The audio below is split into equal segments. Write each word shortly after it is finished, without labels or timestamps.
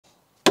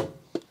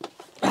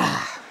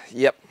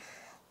Yep.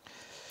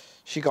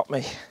 She got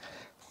me.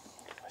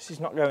 This is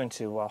not going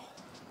too well.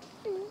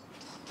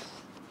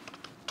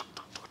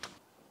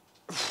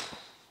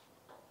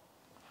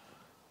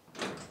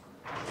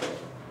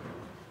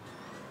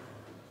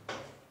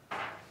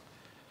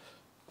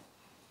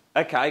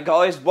 Okay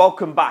guys,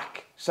 welcome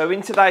back. So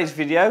in today's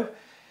video,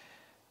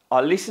 I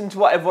listened to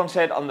what everyone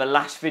said on the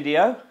last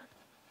video,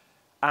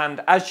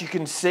 and as you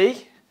can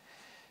see,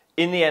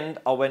 in the end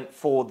I went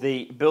for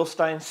the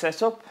Bilstein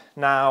setup.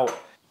 Now,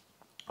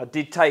 I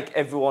did take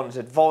everyone's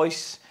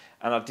advice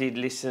and I did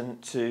listen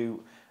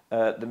to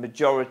the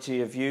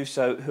majority of you.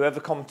 So whoever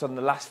commented on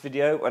the last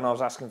video when I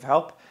was asking for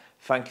help,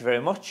 thank you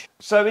very much.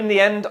 So in the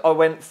end, I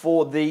went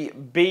for the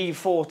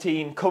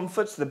B14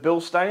 Komforts, the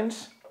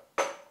Bilsteins.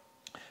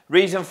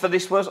 Reason for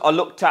this was I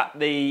looked at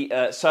the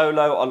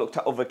Solo, I looked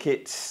at other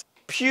kits.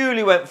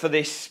 Purely went for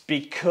this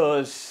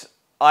because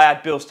I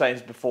had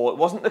Bilsteins before. It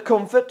wasn't the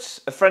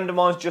Komforts. A friend of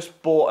mine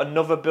just bought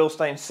another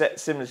Bilstein set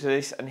similar to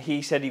this, and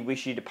he said he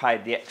wished he'd have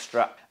paid the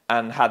extra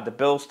and had the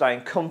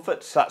Bilstein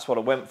Komforts. That's what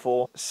I went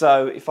for.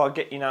 So if I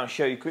get you now and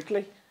show you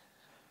quickly.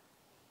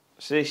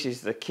 So this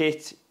is the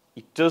kit.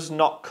 It does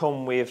not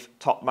come with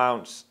top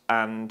mounts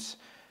and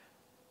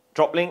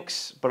drop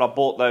links, but I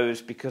bought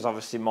those because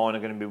obviously mine are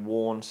going to be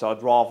worn, so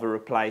I'd rather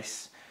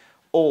replace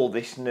all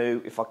this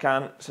new if I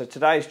can. So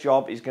today's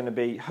job is going to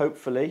be,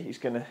 hopefully,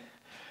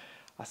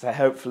 I say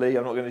hopefully,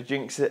 I'm not going to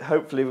jinx it,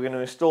 hopefully we're going to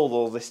install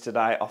all this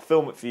today. I'll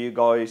film it for you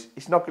guys.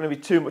 It's not going to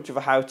be too much of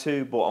a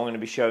how-to, but I'm going to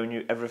be showing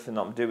you everything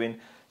that I'm doing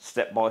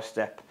step by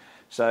step.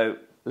 So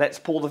let's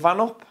pull the van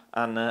up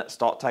and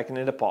start taking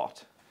it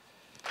apart.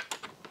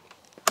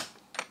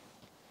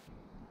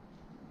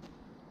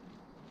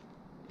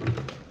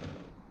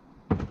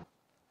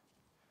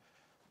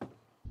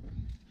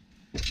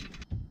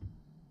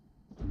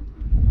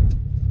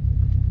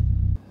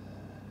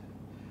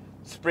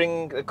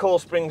 The core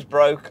spring's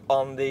broke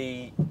on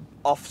the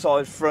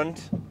offside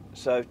front,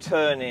 so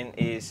turning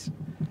is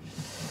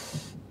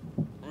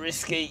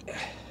risky.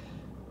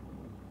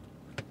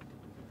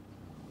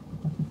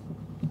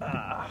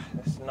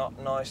 That's not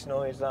a nice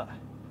noise, that.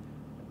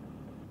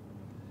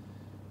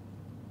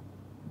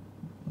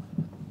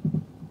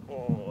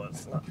 Oh,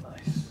 that's not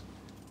nice.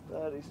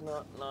 That is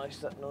not nice,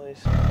 that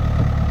noise.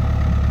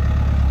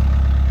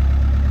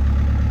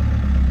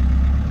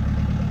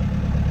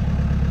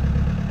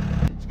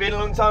 Been a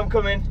long time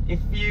coming. If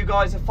you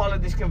guys have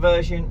followed this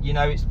conversion, you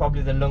know it's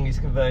probably the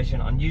longest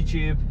conversion on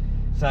YouTube.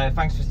 So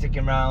thanks for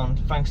sticking around,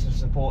 thanks for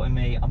supporting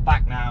me. I'm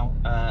back now,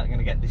 I'm going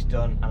to get this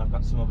done, and I've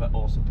got some other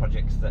awesome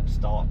projects that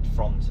start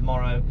from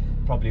tomorrow.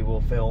 Probably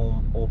will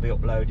film or be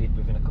uploaded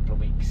within a couple of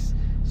weeks.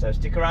 So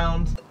stick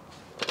around.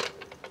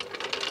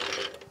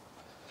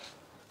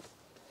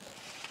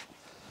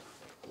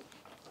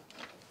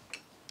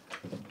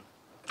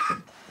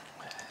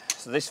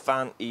 So this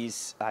fan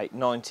is a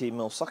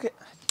 90mm socket.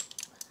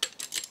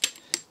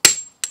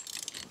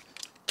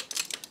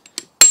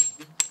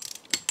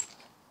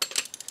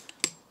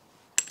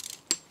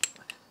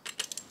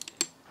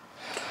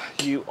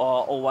 You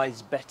are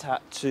always better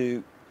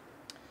to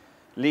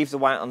leave the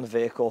weight on the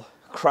vehicle,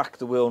 crack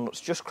the wheel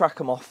nuts, just crack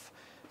them off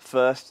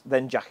first,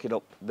 then jack it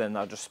up, then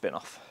they'll just spin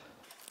off.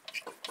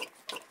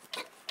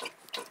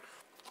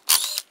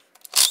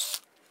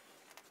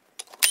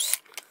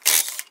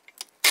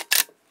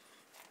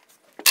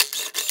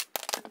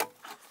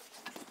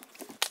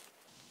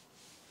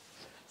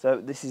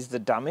 So this is the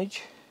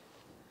damage.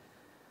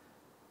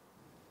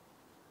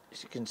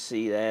 As you can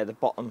see there, the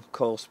bottom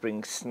coil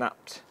spring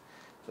snapped.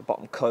 The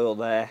bottom coil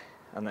there,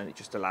 and then it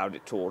just allowed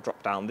it to all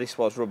drop down. This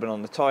was rubbing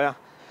on the tyre.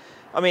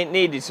 I mean, it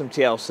needed some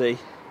TLC.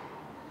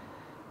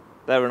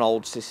 They're an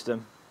old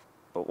system,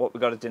 but what we've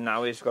got to do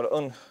now is we've got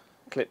to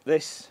unclip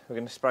this. We're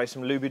going to spray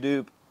some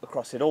Lubidoob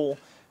across it all.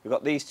 We've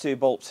got these two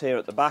bolts here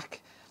at the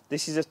back.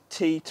 This is a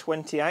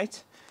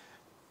T28.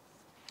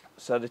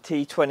 So the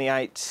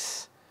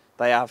T28s,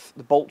 they have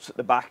the bolts at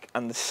the back,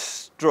 and the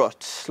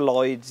strut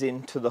slides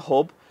into the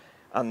hub,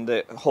 and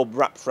the hub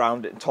wraps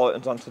around it and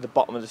tightens onto the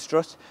bottom of the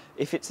strut.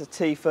 If it's a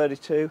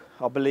T32,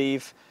 I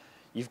believe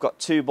you've got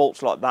two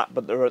bolts like that,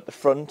 but they're at the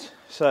front.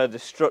 So the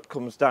strut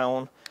comes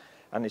down,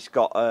 and it's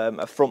got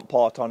a front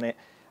part on it,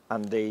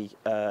 and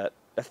a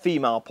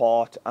female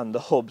part, and the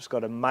hub's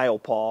got a male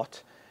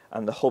part,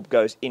 and the hub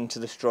goes into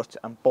the strut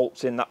and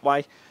bolts in that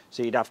way.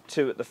 So you'd have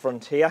two at the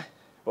front here,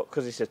 but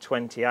because it's a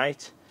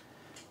 28,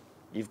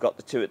 you've got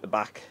the two at the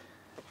back.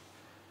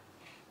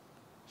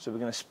 So we're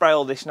going to spray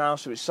all this now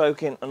so it's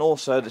soaking, and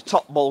also the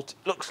top bolt,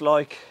 looks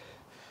like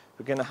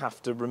we're going to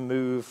have to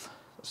remove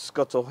the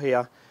scuttle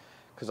here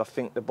because I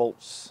think the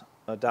bolts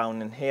are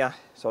down in here.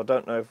 So I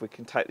don't know if we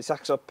can take this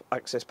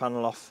access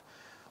panel off,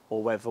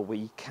 or whether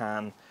we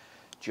can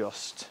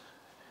just,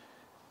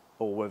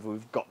 or whether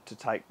we've got to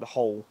take the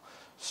whole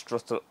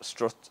scuttle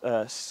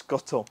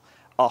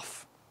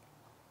off.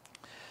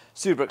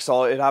 Super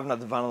excited. I haven't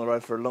had the van on the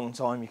road for a long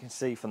time. You can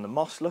see from the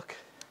moss look.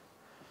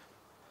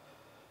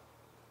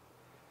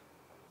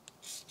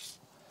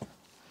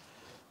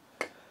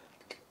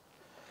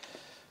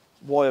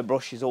 Wire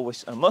brush is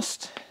always a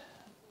must.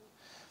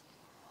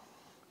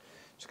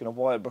 Just going to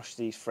wire brush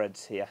these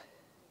threads here,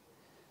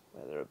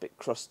 where they're a bit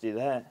crusty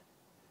there,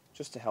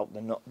 just to help the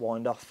nut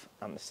wind off,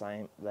 and the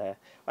same there.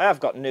 I have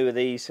got new of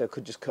these, so I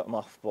could just cut them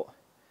off, but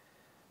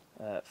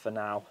for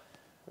now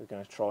we're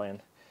going to try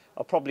and,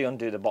 I'll probably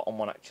undo the bottom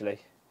one actually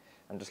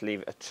and just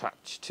leave it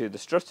attached to the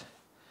strut.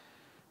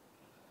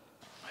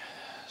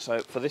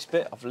 So for this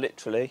bit I've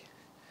literally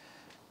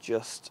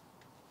just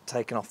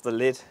taken off the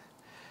lid,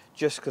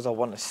 just because I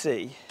want to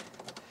see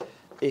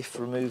if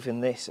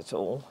removing this at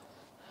all,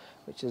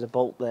 which is a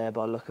bolt there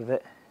by the look of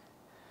it,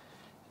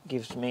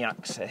 gives me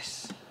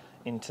access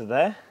into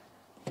there.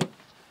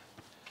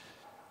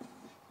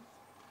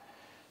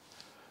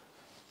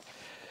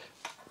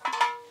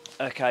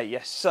 Okay,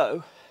 yes,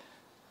 so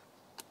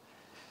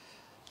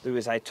there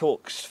is a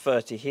Torx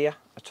 30 here,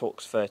 a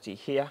Torx 30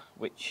 here,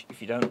 which,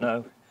 if you don't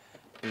know,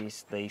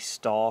 is the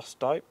star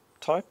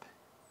type.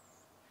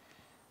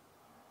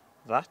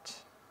 That.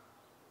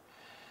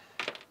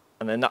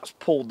 And then that's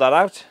pulled that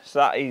out, so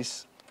that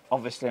is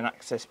obviously an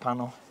access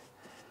panel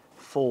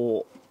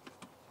for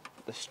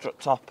the strut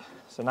top.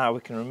 So now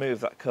we can remove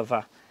that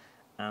cover,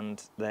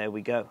 and there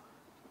we go.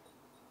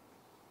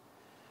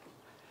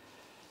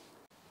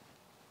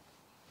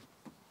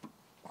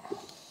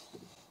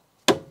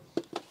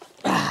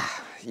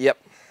 Yep,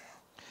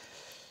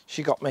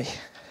 she got me.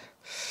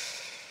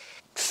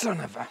 Son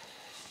of a...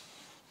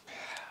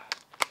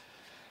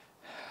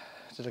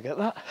 Did I get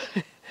that?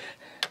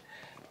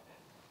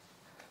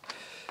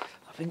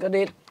 I think I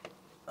did.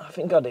 I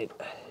think I did.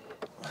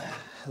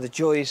 The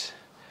joys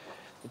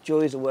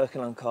of working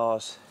on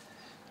cars,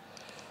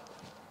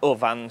 or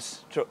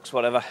vans, trucks,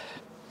 whatever.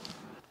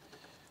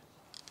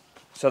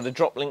 So the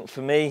drop link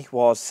for me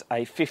was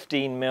a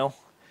 15mm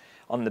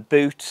on the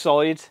boot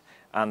side,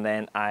 and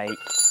then I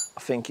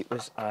think it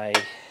was a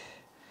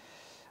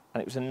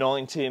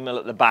 19mm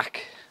at the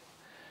back.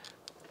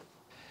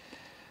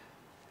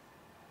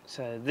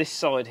 So this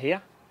side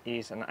here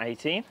is an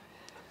 18,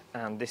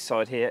 and this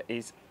side here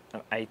is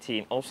an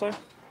 18 also.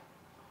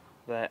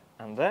 There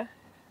and there.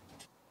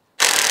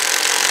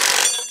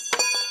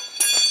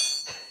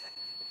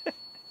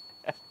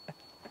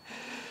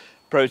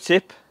 Pro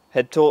tip,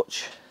 head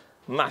torch,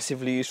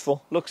 massively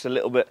useful. Looks a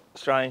little bit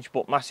strange,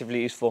 but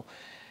massively useful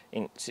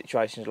in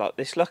situations like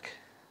this, look.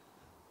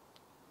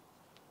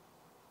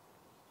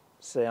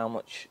 See how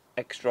much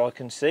extra I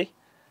can see.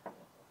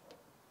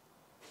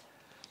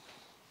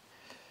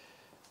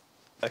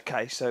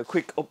 Okay, so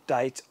quick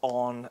update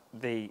on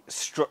the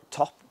strut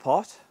top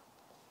part.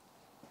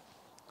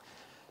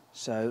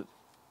 So,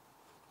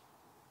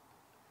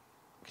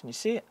 can you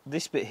see it?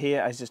 This bit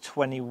here is a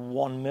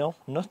 21mm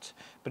nut,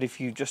 but if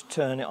you just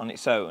turn it on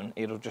its own,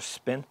 it'll just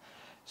spin.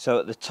 So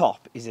at the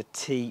top is a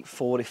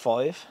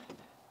T45.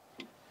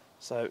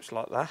 So it's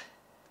like that.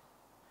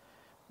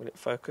 Will it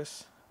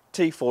focus?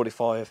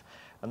 T45,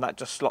 and that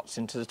just slots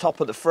into the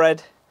top of the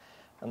thread,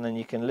 and then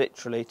you can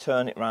literally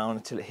turn it round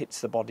until it hits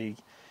the body,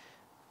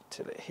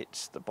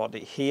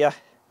 here,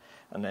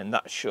 and then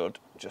that should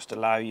just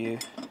allow you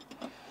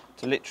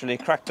to literally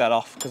crack that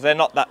off, because they're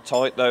not that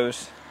tight,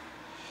 those.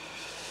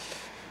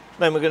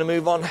 Then we're going to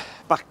move on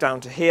back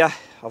down to here.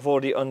 I've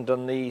already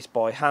undone these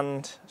by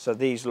hand, so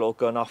these will all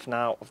gone off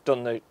now. I've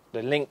done the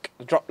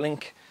drop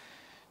link,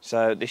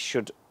 so this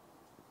should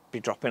be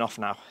dropping off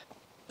now.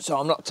 So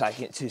I'm not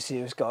taking it too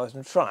serious, guys.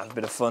 I'm trying to have a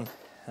bit of fun,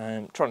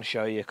 trying to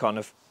show you kind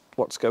of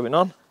what's going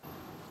on.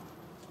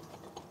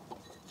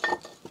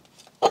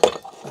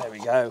 There we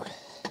go.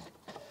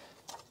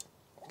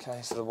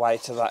 Okay, so the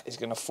weight of that is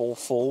going to fall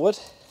forward.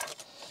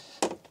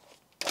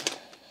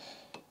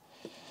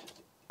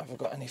 Have I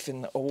got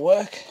anything that will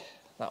work?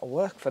 That'll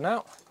work for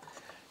now.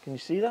 Can you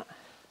see that?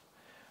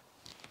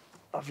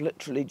 I've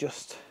literally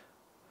just,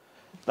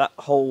 that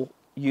whole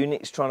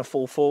unit is trying to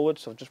fall forward,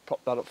 so I've just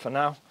propped that up for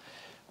now.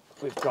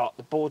 We've got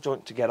the ball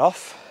joint to get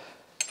off,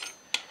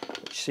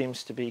 which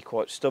seems to be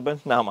quite stubborn.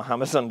 Now my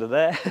hammer's under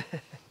there,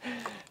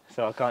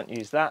 so I can't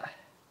use that.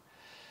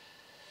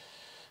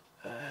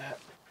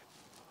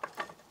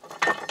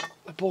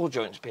 The ball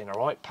joint's been a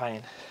right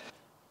pain.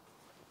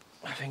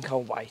 I think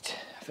I'll wait.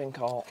 I think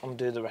I'll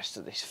undo the rest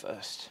of this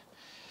first.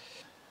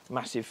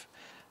 Massive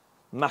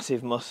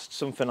must,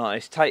 something like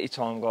this. Take your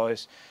time,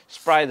 guys.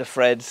 Spray the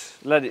threads,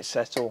 let it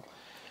settle,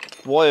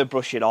 wire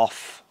brush it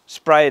off,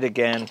 spray it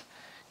again,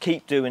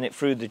 keep doing it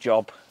through the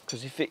job,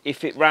 because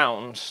if it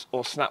rounds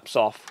or snaps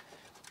off,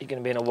 you're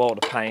going to be in a world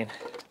of pain.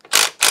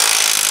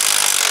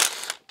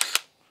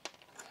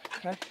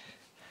 Okay.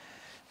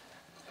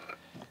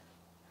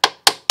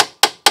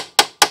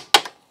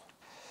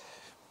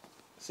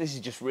 So this is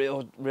just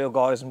real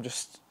guys. I'm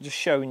just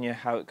showing you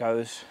how it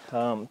goes.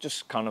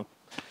 Just kind of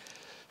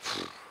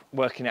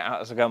working it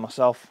out as I go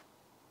myself.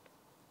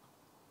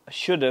 I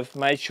should have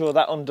made sure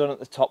that undone at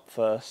the top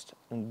first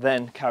and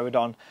then carried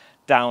on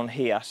down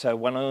here. So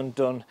when I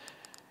undone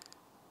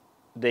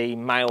the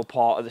male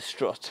part of the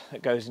strut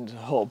that goes into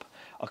the hub,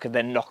 I could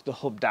then knock the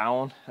hub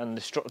down and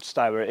the strut would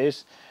stay where it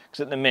is.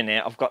 Because at the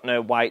minute I've got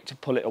no weight to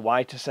pull it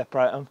away to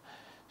separate them.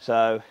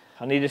 So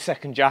I need a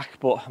second jack,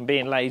 but I'm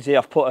being lazy.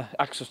 I've put an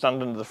axle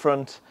stand under the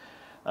front.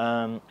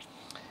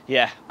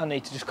 yeah, I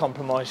need to just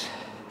compromise.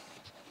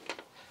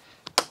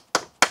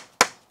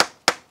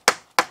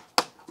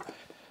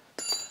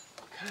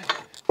 Okay,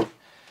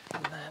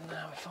 and then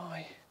now if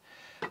I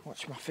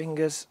watch my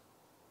fingers.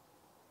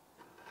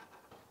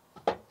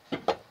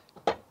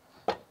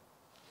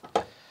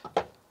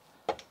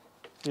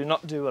 Do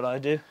not do what I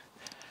do.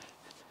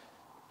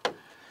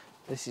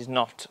 This is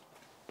not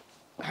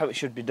how it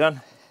should be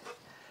done.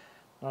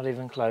 Not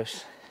even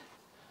close.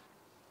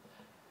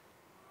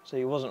 So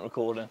he wasn't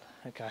recording.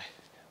 Okay,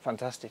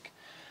 fantastic.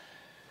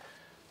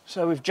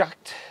 So we've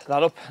jacked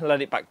that up and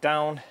let it back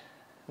down.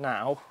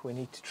 Now we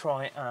need to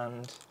try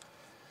and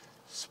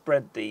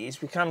spread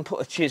these. We can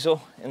put a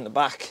chisel in the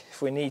back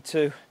if we need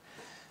to.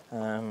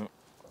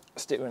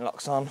 Steering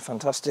locks on,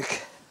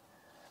 fantastic.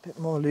 A bit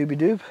more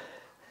looby-doob.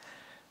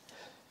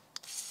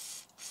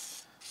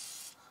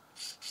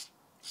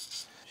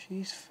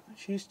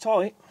 She's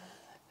tight.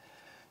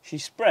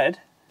 She's spread.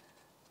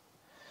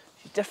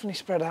 She's definitely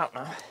spread out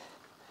now.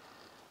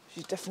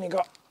 She's definitely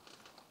got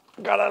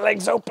her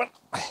legs open.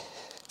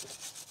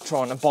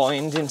 Trying to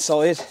bind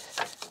inside.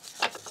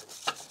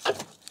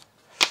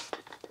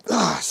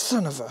 Ah,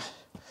 son of a.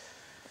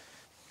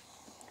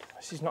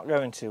 She's not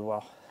going too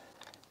well.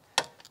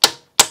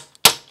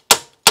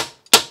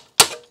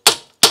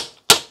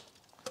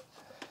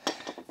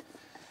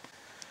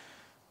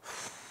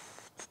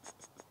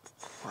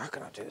 How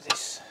can I do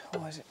this?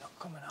 Why is it not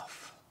coming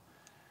off?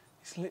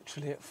 It's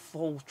literally at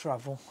full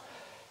travel.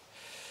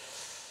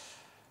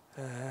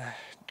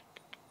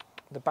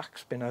 The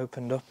back's been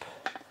opened up.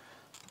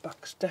 The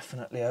back's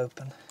definitely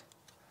open.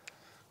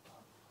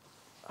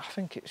 I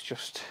think it's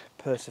just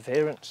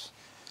perseverance,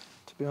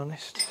 to be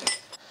honest.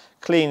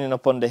 Cleaning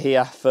up under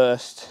here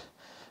first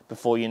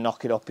before you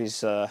knock it up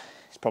is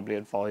probably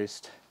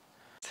advised.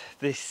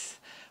 This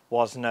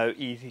was no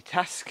easy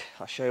task.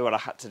 I'll show you what I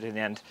had to do in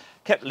the end.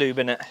 Kept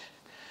lubing it,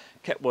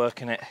 kept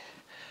working it.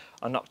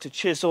 I knocked a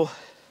chisel,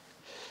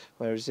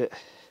 where is it?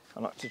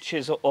 I knocked a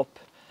chisel up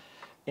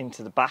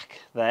into the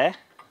back there.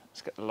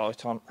 Let's get the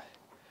light on.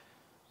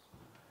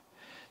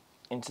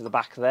 Into the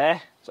back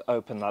there to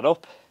open that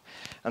up.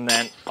 And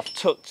then I've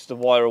tucked the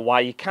wire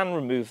away. You can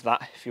remove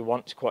that if you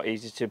want. It's quite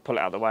easy to pull it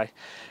out of the way.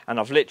 And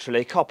I've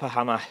literally, copper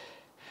hammer,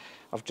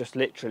 I've just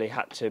literally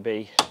had to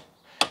be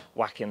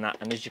whacking that.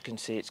 And as you can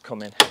see, it's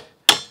coming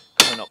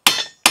up.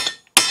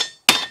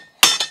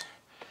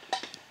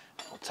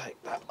 I'll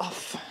take that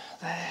off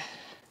there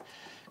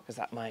because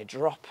that may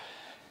drop.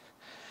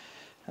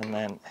 And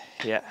then,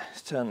 yeah,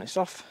 let's turn this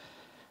off.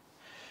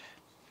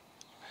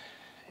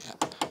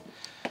 Yeah,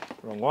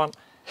 wrong one.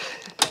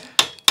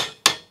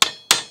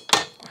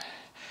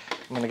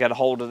 I'm going to get a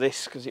hold of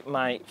this because it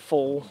may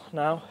fall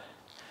now.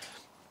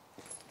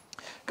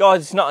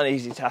 Guys, it's not an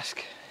easy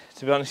task,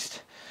 to be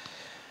honest.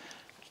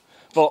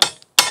 But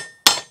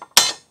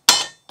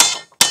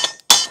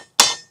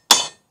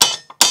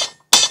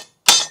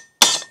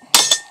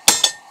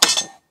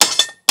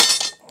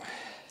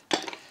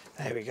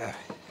there we go.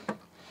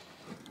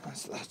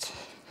 That's that.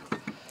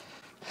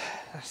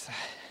 That's that.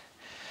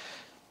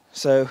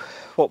 So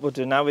what we'll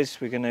do now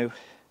is we're going to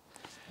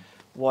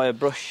wire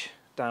brush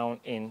down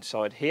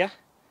inside here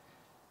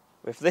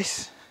with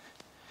this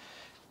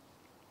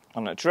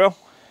on a drill.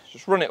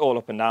 Just run it all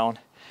up and down,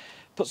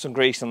 put some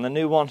grease on the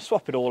new one,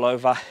 swap it all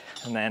over,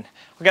 and then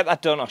I'll get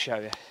that done, I'll show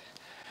you.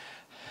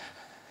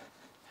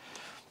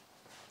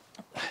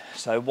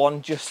 So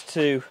one, just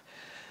to,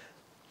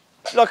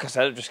 like I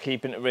said, I'm just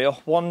keeping it real.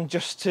 One,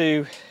 just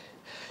to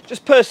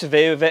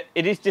persevere with it.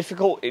 It is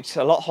difficult. It's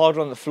a lot harder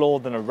on the floor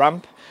than a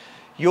ramp.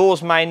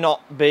 Yours may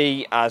not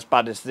be as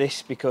bad as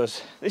this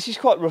because this is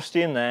quite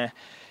rusty in there.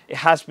 It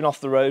has been off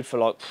the road for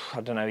like,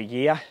 I don't know, a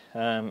year.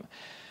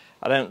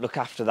 I don't look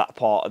after that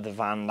part of the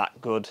van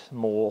that good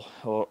more,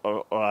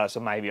 or as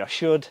maybe I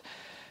should.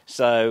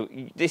 So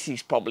this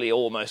is probably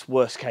almost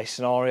worst case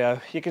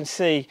scenario. You can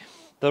see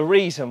the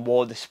reason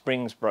why the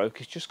springs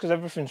broke is just because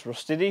everything's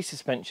rusty. These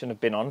suspension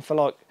have been on for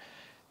like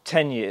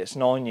 10 years,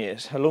 9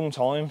 years, a long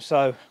time.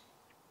 So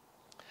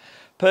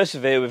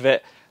persevere with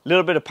it, a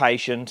little bit of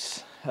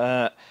patience.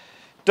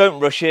 Don't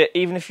rush it.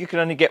 Even if you can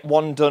only get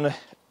one done,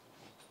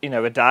 you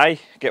know, a day,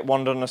 get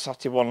one done on a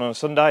Saturday, one on a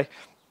Sunday,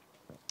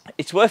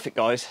 it's worth it,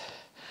 guys.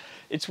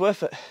 It's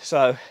worth it.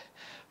 So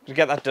we'll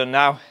get that done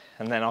now,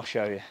 and then I'll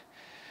show you.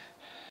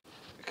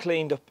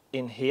 Cleaned up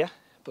in here,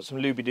 put some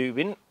looby-doob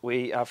in.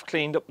 We have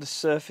cleaned up the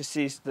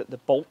surfaces that the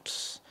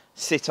bolts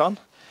sit on.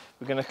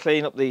 We're going to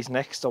clean up these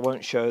next. I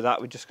won't show that.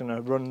 We're just going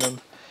to run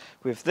them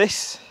with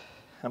this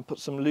and put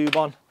some lube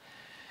on.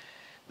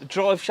 The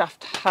drive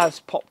shaft has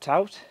popped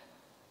out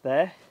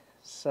there,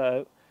 so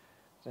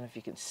I don't know if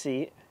you can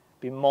see it.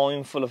 Be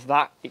mindful of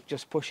that. It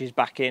just pushes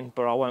back in,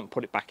 but I won't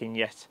put it back in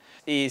yet.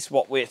 Is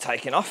what we're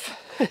taking off.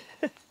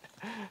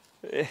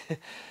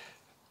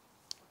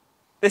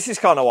 This is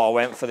kind of why I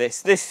went for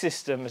this. This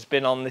system has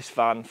been on this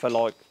van for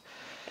like,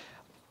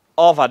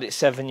 I've had it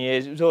 7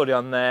 years. It was already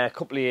on there a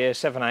couple of years,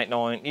 7, 8,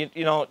 9.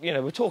 You know,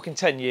 we're talking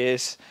 10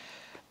 years,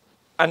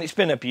 and it's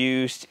been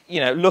abused.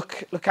 You know,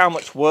 look how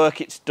much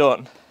work it's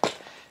done.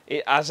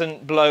 it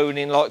hasn't blown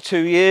in like 2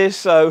 years,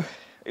 so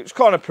it was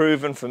kind of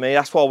proven for me.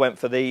 That's why I went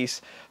for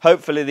these.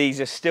 Hopefully these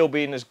are still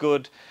being as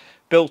good,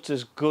 built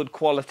as good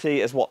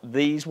quality as what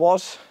these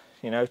was.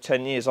 You know,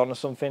 10 years on or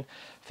something.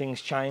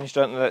 Things change,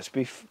 don't they?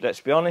 Let's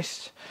be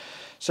honest.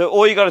 So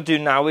all you got to do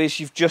now is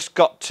you've just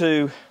got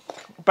to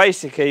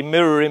basically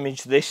mirror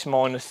image this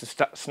minus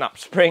the snap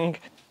spring.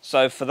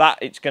 So for that,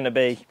 it's going to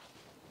be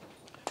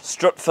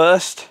strut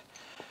first,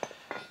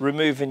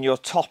 removing your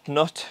top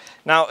nut.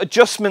 Now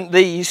adjustment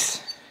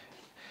these,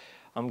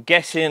 I'm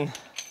guessing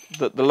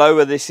that the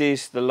lower this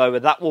is, the lower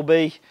that will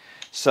be.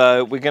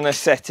 So we're going to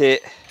set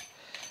it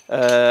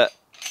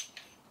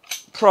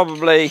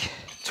probably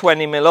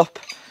 20 mil up.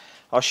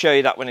 I'll show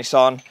you that when it's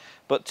on.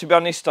 But to be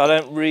honest, I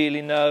don't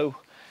really know.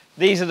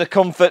 These are the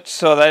Komforts,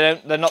 so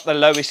they're not the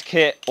lowest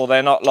kit, or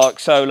they're not like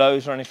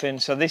solos or anything.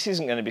 So this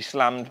isn't going to be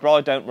slammed, but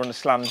I don't run a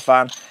slammed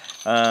fan.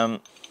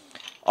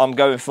 I'm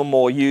going for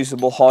more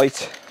usable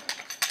height.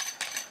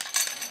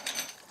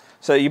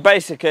 So you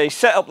basically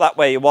set up that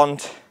way you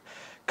want.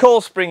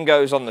 Coil spring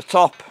goes on the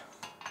top.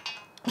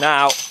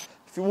 Now,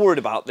 if you're worried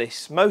about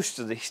this, most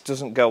of this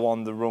doesn't go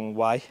on the wrong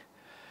way.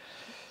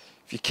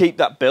 If you keep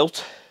that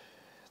built,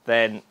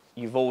 then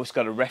you've always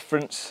got a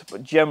reference,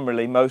 but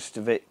generally most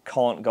of it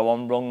can't go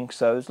on wrong.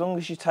 So as long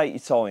as you take your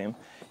time,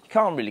 you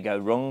can't really go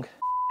wrong.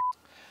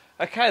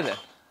 Okay then,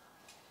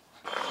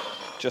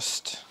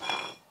 just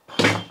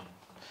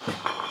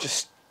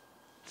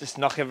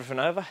knock everything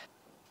over.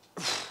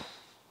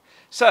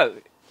 So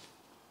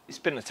it's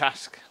been a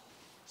task.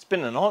 It's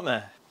been a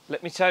nightmare.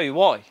 Let me tell you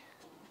why.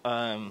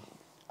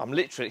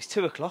 It's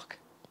 2 o'clock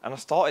and I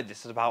started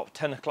this at about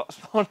 10 o'clock this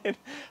morning.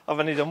 I've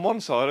only done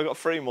one side, I've got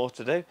 3 more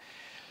to do.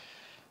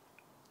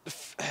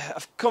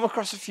 I've come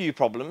across a few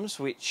problems,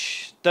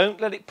 which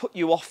don't let it put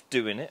you off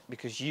doing it,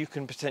 because you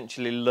can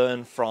potentially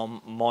learn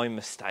from my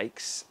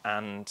mistakes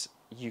and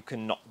you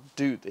can not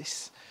do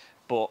this,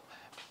 but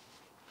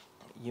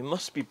you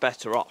must be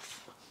better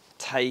off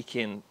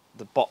taking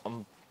the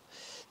bottom,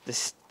 the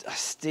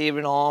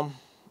steering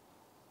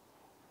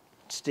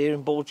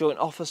ball joint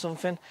off or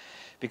something,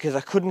 because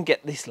I couldn't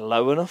get this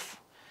low enough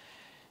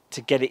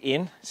to get it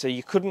in. So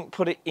you couldn't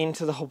put it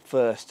into the hub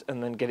first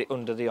and then get it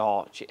under the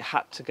arch. It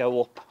had to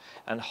go up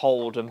and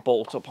hold and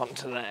bolt up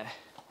onto there.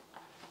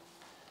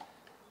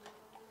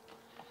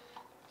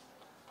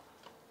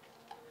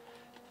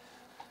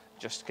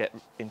 Just get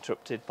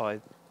interrupted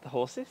by the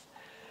horses.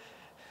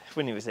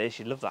 When he was there,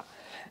 she'd love that.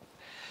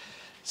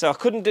 So I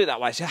couldn't do it that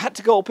way, so I had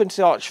to go up into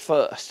the arch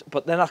first,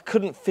 but then I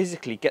couldn't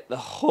physically get the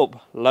hub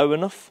low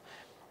enough.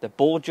 The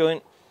ball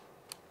joint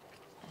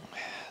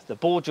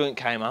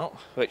came out,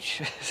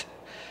 which,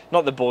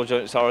 not the ball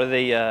joint, sorry,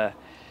 the,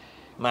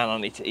 man, I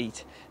need to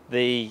eat.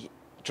 The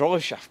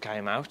drive shaft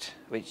came out,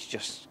 which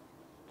just,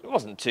 it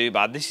wasn't too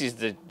bad. This is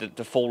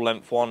the full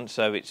length one,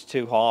 so it's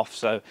 2/2,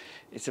 so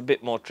it's a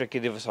bit more tricky.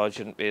 The other side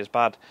shouldn't be as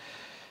bad.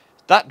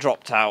 That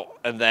dropped out,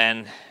 and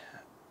then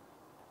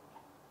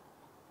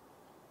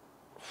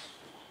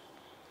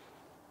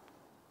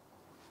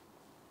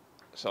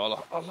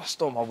so I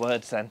lost all my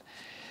words then.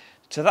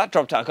 So that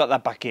dropped out, I got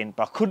that back in,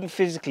 but I couldn't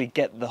physically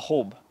get the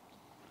hub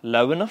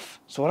low enough.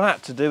 So what I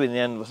had to do in the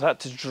end was I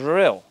had to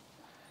drill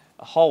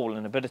a hole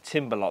in a bit of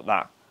timber like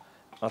that.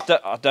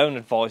 I don't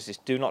advise this,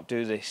 do not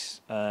do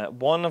this.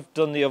 When I've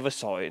done the other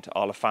side,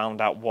 I'll have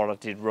found out what I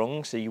did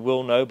wrong, so you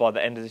will know by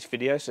the end of this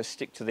video, so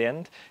stick to the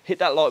end. Hit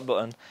that like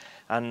button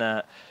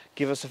and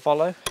give us a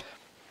follow.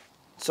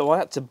 So I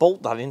had to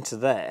bolt that into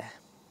there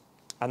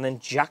and then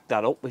jack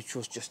that up, which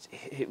was just,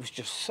 it was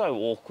just so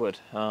awkward.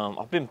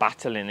 I've been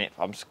battling it,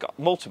 I've got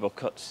multiple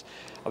cuts.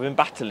 I've been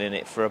battling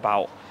it for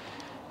about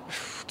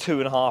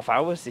 2.5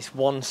 hours, this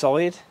one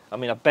side. I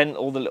mean, I bent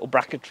all the little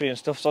bracketry and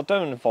stuff, so I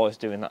don't advise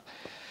doing that.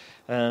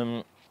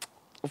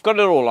 I've got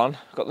it all on,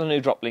 got the new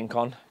drop link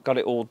on, got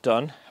it all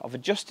done. I've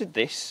adjusted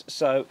this,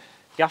 so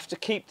you have to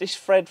keep this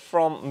thread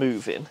from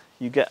moving.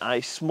 You get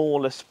a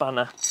smaller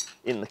spanner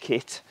in the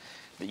kit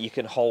that you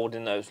can hold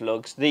in those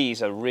lugs.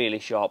 These are really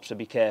sharp, so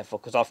be careful,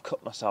 because I've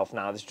cut myself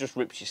now. This just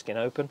rips your skin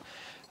open.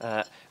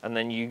 And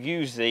then you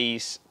use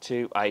these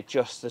to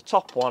adjust the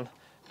top one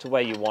to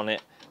where you want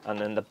it, and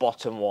then the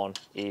bottom one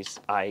is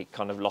a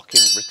kind of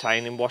locking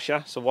retaining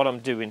washer. So what I'm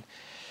doing,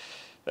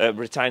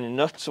 retaining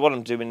nut, so what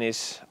I'm doing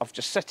is I've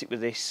just set it with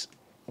this.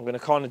 I'm going to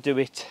kind of do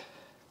it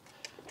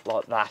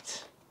like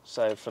that.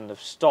 So from the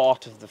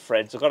start of the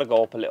threads, I've got to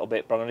go up a little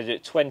bit, but I'm going to do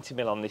it 20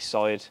 mil on this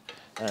side.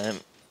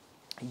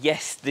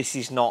 Yes, this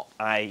is not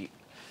a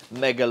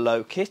mega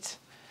low kit.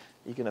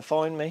 You're going to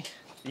find me.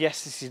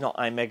 Yes, this is not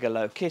a mega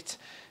low kit,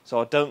 so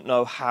I don't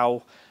know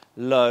how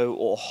low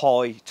or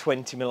high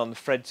 20 mil on the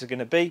threads are going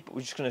to be, but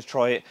we're just going to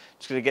try it.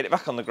 Just going to get it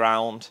back on the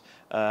ground.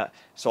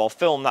 So I'll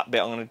film that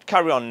bit. I'm going to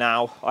carry on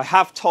now. I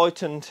have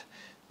tightened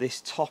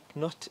this top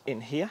nut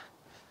in here,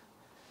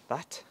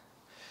 that.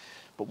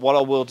 But what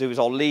I will do is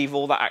I'll leave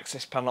all that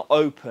access panel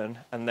open,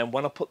 and then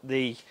when I put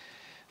the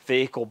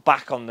vehicle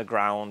back on the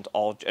ground,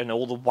 and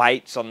all the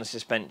weights on the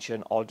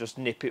suspension, I'll just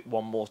nip it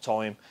one more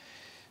time.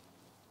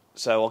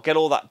 So I'll get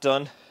all that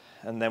done,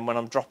 and then when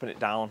I'm dropping it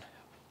down,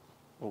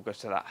 we'll go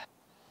to that.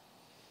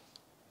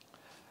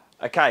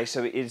 Okay,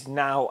 so it is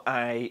now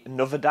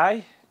another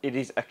day. It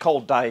is a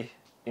cold day,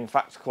 in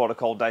fact quite a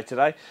cold day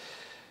today.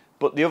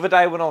 But the other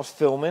day when I was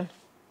filming,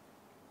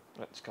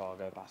 let this car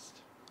go past.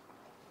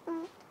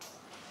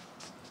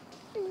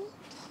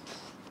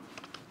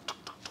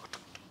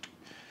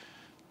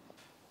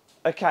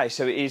 Okay,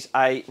 so it is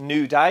a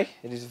new day.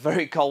 It is a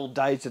very cold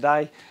day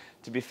today,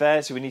 to be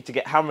fair, so we need to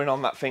get hammering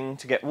on that thing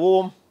to get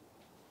warm.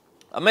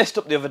 I messed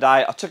up the other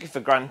day. I took it for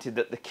granted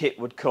that the kit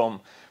would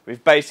come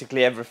with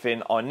basically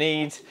everything I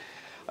need.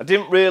 I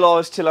didn't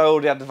realise till I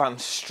already had the van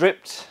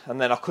stripped,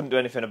 and then I couldn't do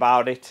anything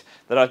about it,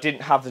 that I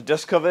didn't have the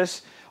dust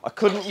covers. I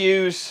couldn't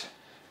use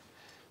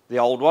the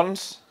old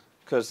ones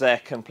because they're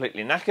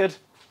completely knackered.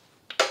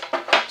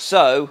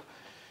 So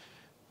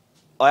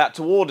I had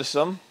to order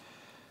some.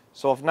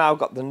 So I've now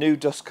got the new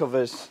dust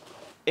covers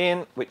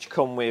in, which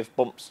come with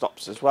bump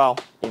stops as well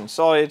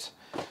inside.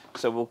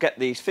 So we'll get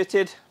these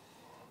fitted.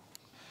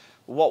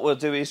 What we'll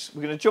do is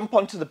we're going to jump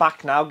onto the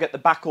back now, get the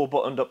back all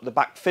buttoned up, the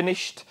back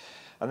finished,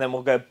 and then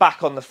we'll go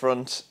back on the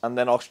front, and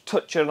then I'll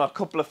touch on a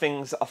couple of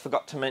things that I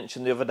forgot to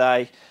mention the other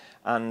day,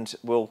 and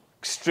we'll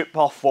strip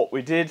off what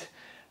we did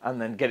and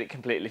then get it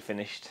completely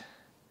finished.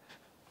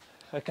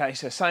 Okay,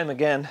 so same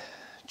again,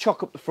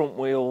 chock up the front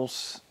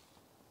wheels,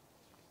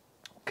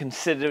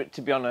 consider it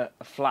to be on a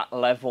flat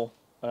level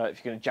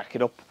if you're going to jack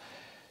it up,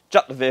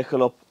 jack the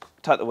vehicle up,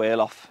 take the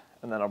wheel off,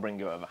 and then I'll bring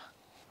you over.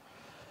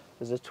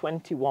 There's a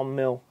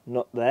 21mm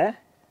nut there,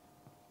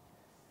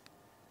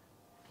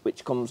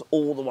 which comes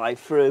all the way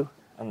through,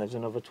 and there's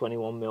another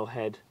 21mm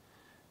head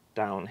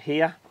down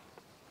here.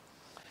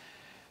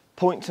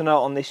 Point to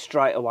note on this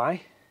straight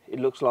away, it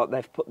looks like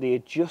they've put the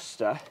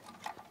adjuster,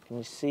 can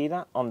you see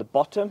that, on the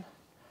bottom,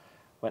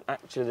 when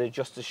actually the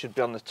adjuster should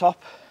be on the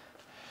top.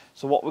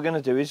 So what we're going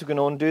to do is we're going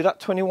to undo that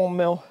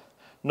 21mm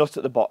nut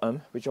at the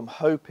bottom, which I'm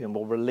hoping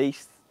will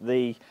release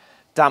the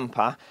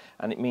damper,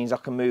 and it means I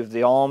can move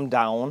the arm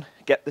down,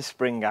 get the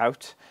spring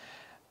out,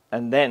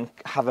 and then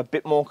have a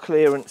bit more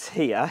clearance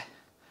here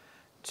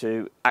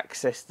to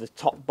access the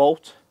top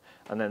bolt,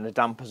 and then the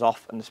damper's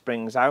off and the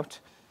spring's out.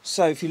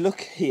 So if you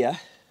look here,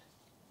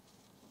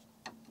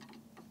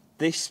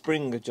 this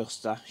spring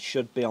adjuster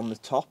should be on the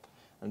top,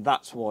 and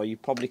that's why you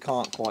probably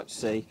can't quite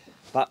see.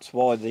 That's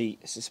why the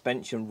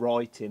suspension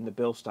writing, the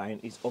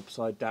Bilstein, is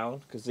upside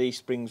down, because these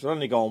springs will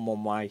only go on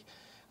one way,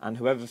 and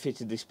whoever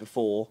fitted this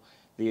before,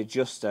 the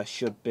adjuster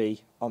should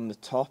be on the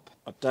top.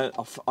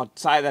 I'd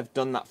say they've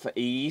done that for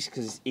ease,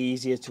 because it's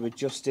easier to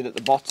adjust it at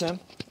the bottom.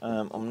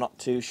 I'm not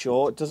too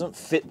sure. It doesn't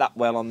fit that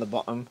well on the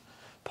bottom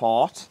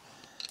part.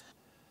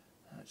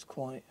 It's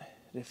quite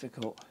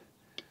difficult.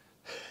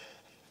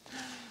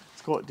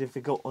 It's quite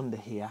difficult under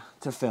here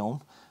to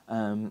film.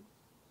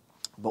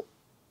 But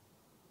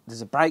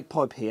there's a brake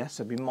pipe here,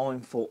 so be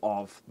mindful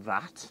of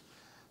that.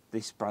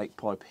 This brake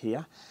pipe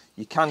here.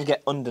 You can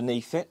get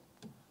underneath it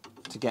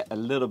to get a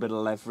little bit of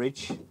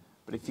leverage,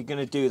 but if you're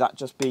going to do that,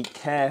 just be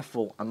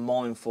careful and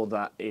mindful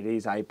that it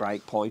is a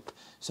brake pipe,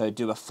 so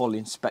do a full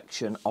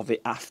inspection of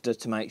it after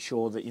to make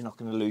sure that you're not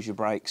going to lose your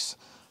brakes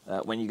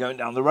when you're going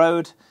down the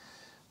road.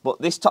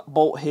 But this top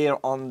bolt here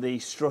on the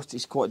strut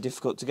is quite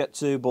difficult to get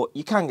to, but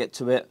you can get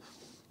to it.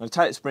 I'm going to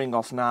take the spring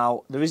off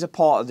now. There is a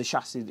part of the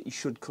chassis that you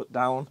should cut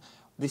down.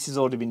 This has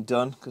already been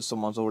done because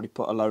someone's already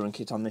put a lowering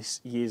kit on this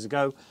years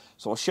ago,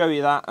 so I'll show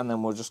you that, and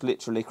then we'll just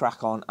literally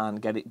crack on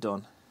and get it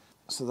done.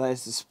 So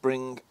there's the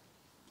spring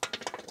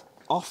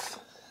off.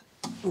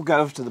 We'll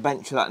go over to the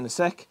bench for that in a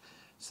sec.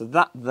 So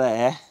that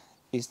there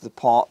is the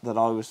part that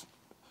I was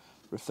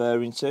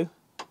referring to.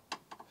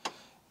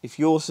 If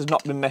yours has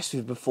not been messed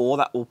with before,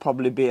 that will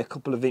probably be a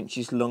couple of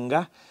inches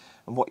longer.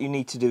 And what you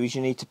need to do is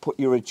you need to put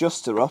your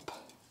adjuster up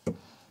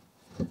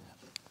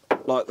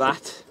like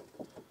that.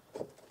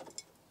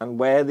 And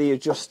where the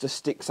adjuster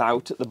sticks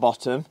out at the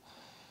bottom,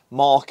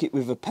 mark it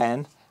with a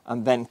pen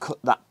and then cut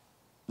that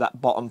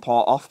bottom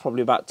part off,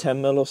 probably about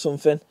 10mm or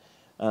something.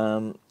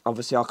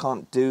 Obviously I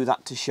can't do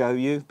that to show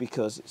you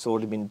because it's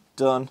already been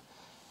done,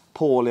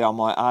 poorly I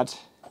might add.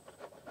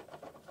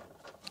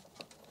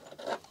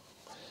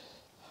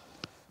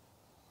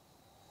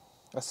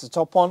 That's the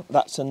top one,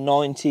 that's a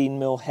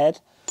 19mm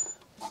head.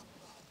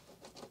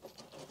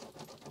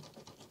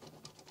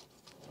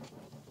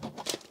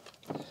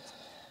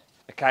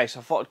 Okay, so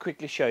I thought I'd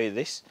quickly show you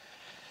this.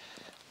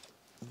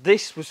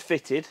 This was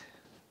fitted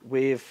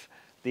with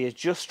the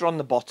adjuster on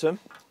the bottom,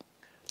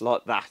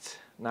 like that.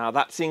 Now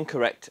that's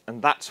incorrect,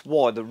 and that's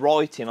why the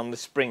writing on the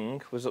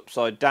spring was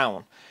upside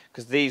down,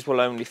 because these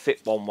will only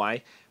fit one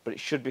way, but it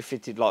should be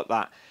fitted like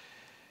that.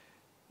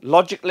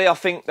 Logically, I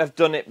think they've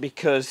done it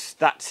because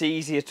that's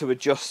easier to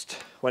adjust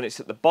when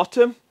it's at the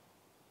bottom.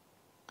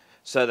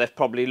 So they've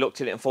probably looked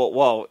at it and thought,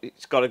 well,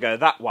 it's got to go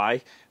that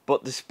way,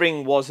 but the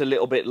spring was a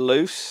little bit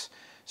loose,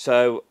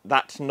 so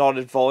that's not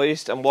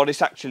advised. And what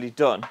it's actually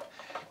done,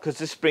 because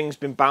the spring's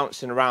been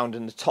bouncing around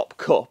in the top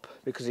cup,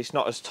 because it's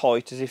not as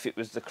tight as if it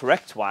was the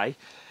correct way,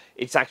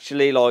 it's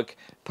actually like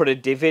put a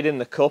divot in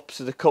the cup,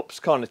 so the cup's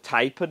kind of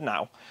tapered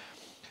now.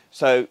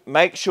 So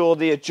make sure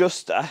the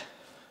adjuster,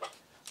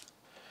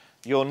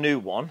 your new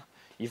one,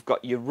 you've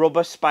got your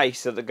rubber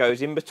spacer that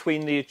goes in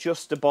between the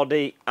adjuster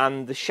body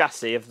and the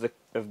chassis of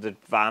the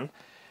van,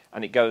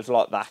 and it goes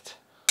like that.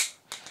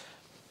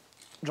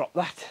 Drop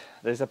that.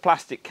 There's a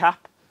plastic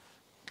cap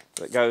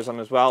that goes on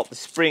as well. The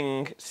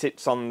spring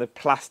sits on the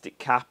plastic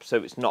cap, so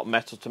it's not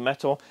metal to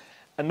metal.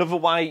 Another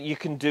way you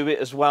can do it,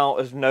 as well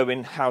as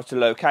knowing how to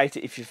locate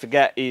it if you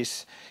forget,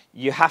 is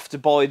you have to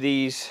buy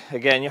these.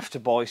 Again, you have to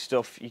buy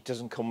stuff, it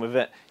doesn't come with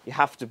it. You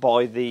have to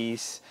buy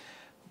these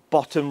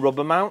bottom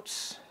rubber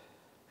mounts.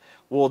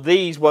 Well,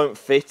 these won't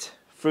fit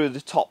through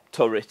the top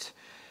turret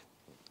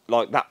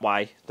like that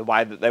way, the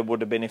way that they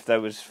would have been if they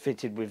was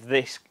fitted with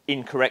this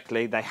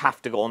incorrectly. They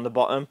have to go on the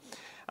bottom.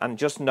 And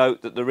just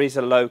note that there is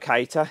a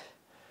locator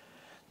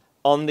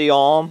on the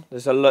arm.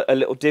 There's a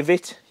little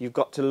divot. You've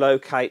got to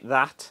locate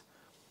that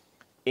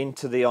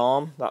into the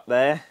arm, that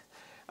there.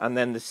 And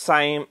then the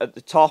same at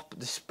the top,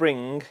 the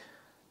spring,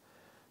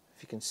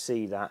 if you can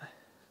see that,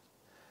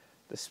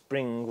 the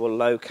spring will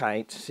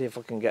locate. See if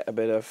I can get a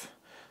bit of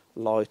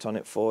light on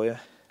it for you.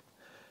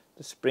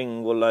 The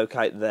spring will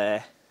locate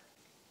there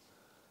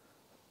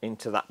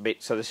into that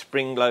bit. So the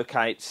spring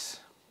locates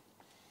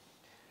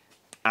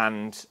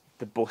and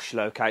the bush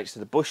locates.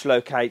 So the bush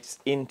locates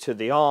into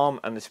the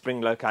arm and the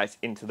spring locates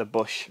into the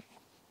bush.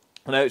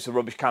 I know it's a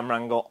rubbish camera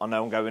angle, I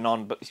know I'm going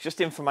on, but it's just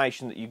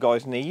information that you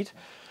guys need.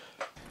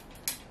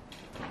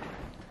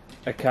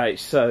 Okay,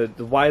 so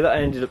the way that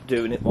I ended up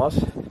doing it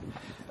was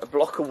a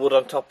block of wood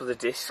on top of the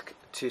disc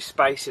to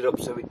space it up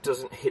so it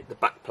doesn't hit the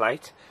back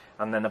plate,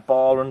 and then a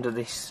bar under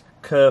this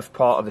curved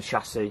part of the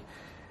chassis.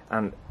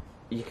 And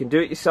you can do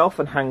it yourself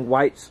and hang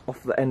weights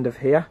off the end of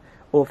here,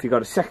 or if you've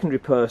got a secondary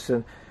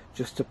person,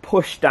 just to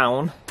push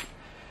down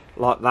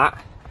like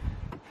that,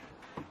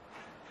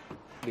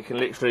 you can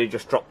literally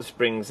just drop the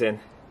springs in.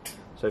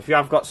 So if you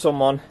have got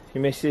someone,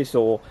 your missus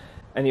or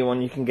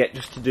anyone you can get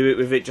just to do it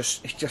with it,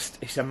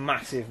 it's a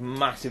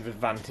massive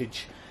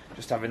advantage.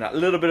 Just having that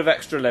little bit of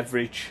extra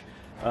leverage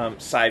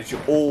saves you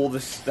all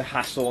the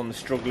hassle and the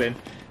struggling.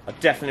 I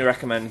definitely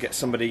recommend get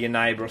somebody, your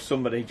neighbour or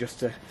somebody, just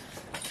to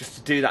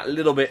do that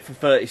little bit for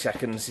 30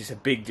 seconds. It's a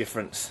big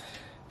difference.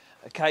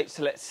 Okay,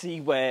 so let's see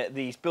where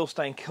these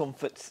Bilstein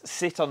Komforts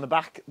sit on the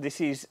back.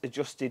 This is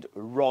adjusted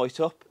right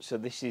up, so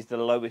this is the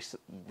lowest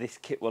this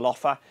kit will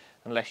offer,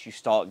 unless you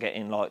start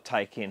getting like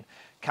taking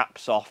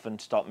caps off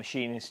and start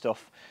machining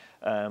stuff,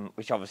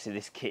 which obviously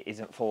this kit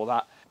isn't for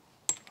that.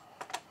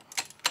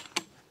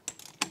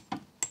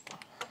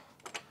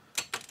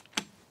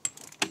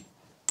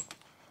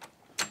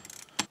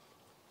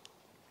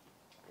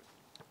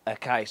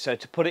 Okay, so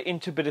to put it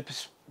into a bit of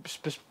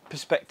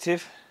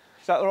perspective,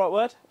 is that the right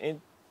word?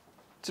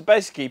 So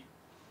basically,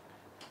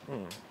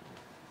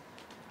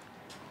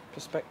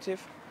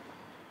 perspective,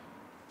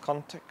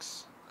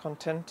 context.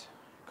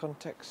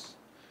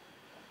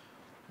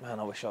 Man,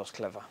 I wish I was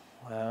clever.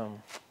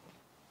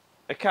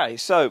 Okay,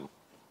 so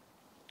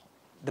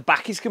the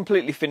back is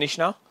completely finished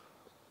now.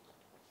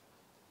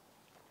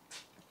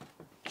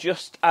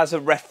 Just as a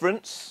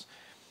reference,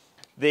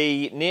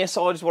 the near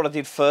side is what I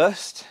did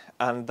first,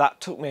 and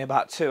that took me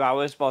about 2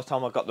 hours by the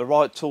time I got the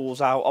right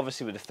tools out,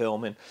 obviously with the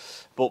filming.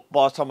 But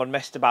by the time I'd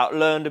messed about,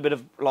 learned a bit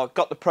of, like,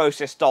 got the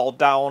process dialed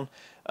down,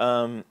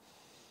 and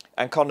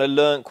kind of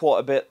learned quite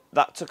a bit.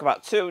 That took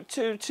about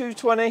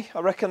 220, I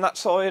reckon, that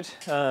side.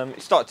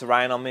 It started to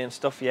rain on me and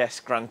stuff, yes,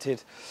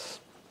 granted.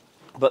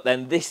 But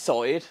then this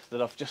side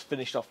that I've just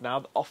finished off now,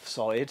 the off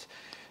side,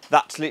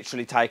 that's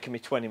literally taken me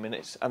 20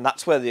 minutes, and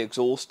that's where the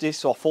exhaust is.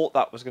 So I thought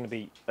that was going to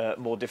be a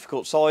more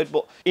difficult side.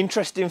 But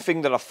interesting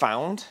thing that I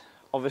found,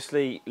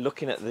 obviously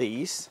looking at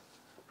these,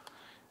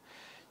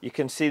 you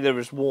can see they're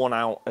as worn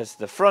out as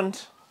the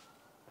front.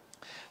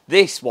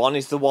 This one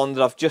is the one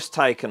that I've just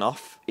taken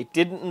off. It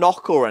didn't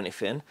knock or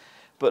anything,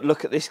 but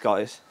look at this,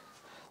 guys.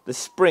 The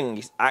spring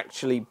is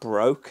actually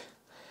broke,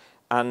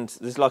 and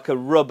there's like a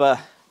rubber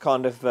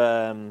kind of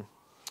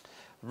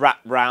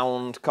wrap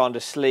round kind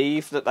of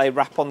sleeve that they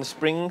wrap on the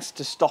springs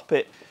to stop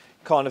it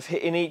kind of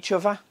hitting each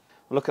other.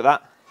 Look at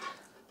that.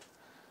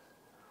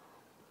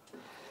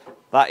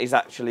 That is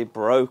actually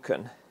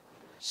broken.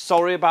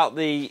 Sorry about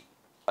the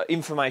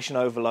information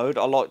overload.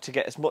 I like to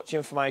get as much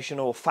information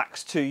or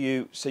facts to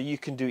you so you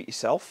can do it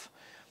yourself.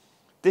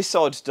 This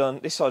side's done.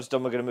 This side's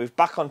done. We're going to move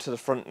back onto the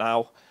front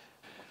now.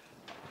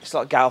 It's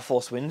like gale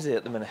force winds here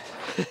at the minute.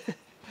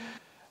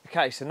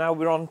 Okay, so now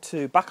we're on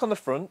to back on the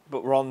front,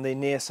 but we're on the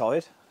near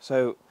side.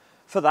 So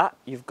for that,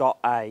 you've got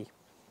a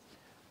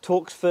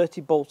Torx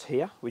 30 bolt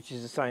here, which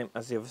is the same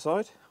as the other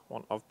side.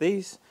 One of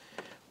these.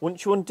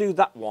 Once you undo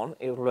that one,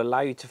 it will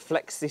allow you to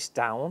flex this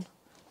down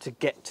to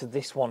get to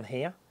this one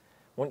here.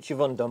 Once you've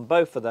undone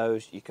both of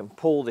those, you can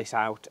pull this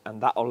out,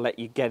 and that will let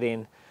you get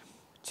in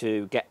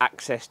to get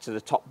access to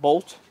the top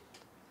bolt.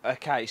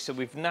 Okay, so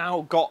we've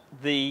now got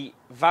the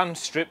van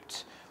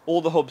stripped,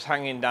 all the hubs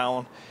hanging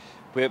down.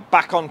 We're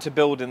back on to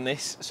building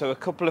this. So a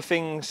couple of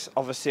things,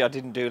 obviously, I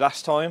didn't do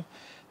last time.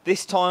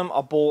 This time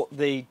I bought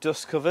the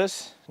dust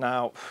covers.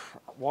 Now,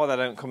 why they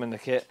don't come in the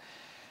kit,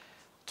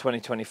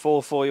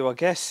 2024 for you, I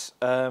guess.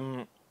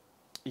 You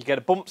get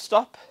a bump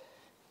stop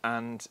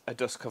and a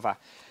dust cover.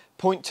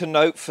 point to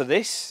note for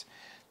this,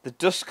 the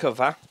dust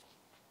cover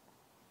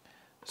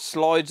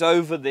slides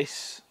over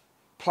this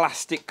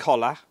plastic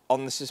collar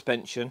on the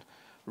suspension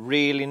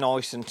really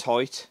nice and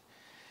tight.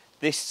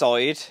 This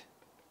side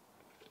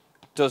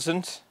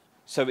doesn't,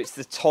 so it's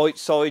the tight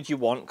side you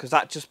want, because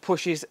that just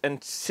pushes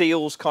and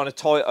seals kind of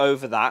tight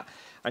over that.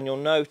 And you'll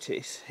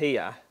notice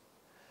here,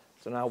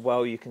 I don't know how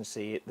well you can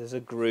see it, there's a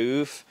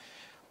groove.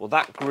 Well,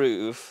 that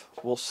groove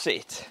will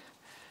sit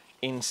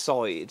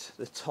inside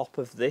the top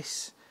of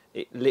this.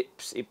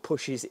 It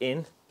pushes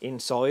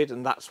inside,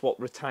 and that's what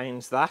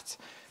retains that.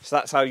 So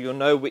that's how you'll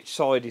know which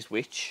side is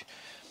which.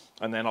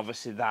 And then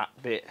obviously that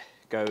bit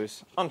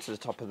goes onto the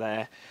top of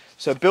there.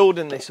 So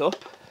building this up,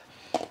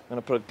 I'm going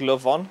to put a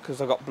glove on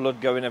because I've got blood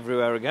going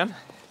everywhere again.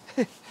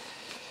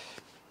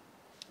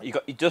 You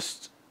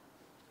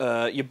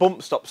got your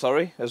bump stop,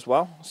 sorry, as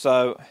well.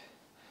 So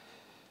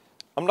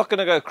I'm not going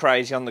to go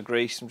crazy on the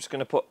grease. I'm just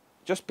going to put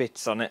just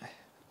bits on it.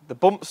 The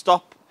bump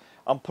stop,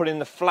 I'm putting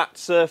the flat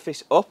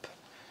surface up.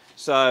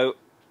 So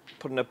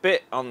putting a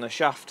bit on the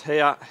shaft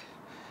here.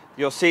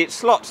 You'll see it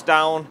slots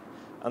down,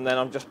 and then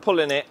I'm just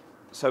pulling it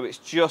so it's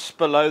just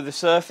below the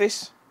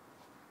surface.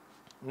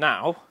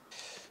 Now,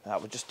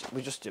 we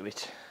just do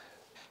it.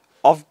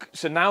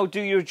 So now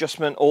do your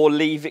adjustment, or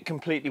leave it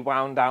completely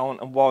wound down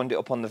and wind it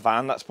up on the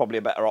van. That's probably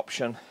a better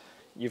option.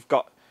 You've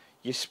got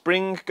your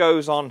spring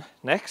goes on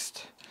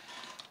next.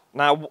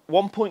 Now,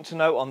 one point to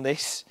note on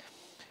this,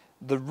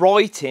 the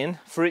writing,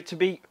 for it to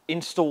be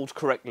installed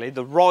correctly,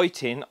 the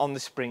writing on the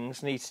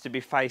springs needs to be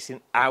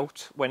facing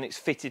out when it's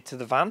fitted to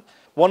the van.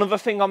 One other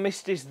thing I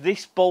missed is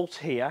this bolt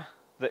here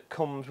that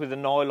comes with a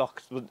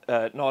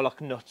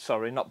nylock nut,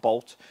 sorry, not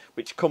bolt,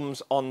 which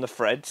comes on the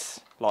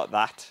threads like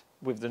that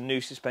with the new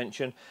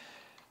suspension.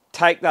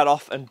 Take that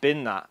off and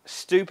bin that.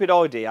 Stupid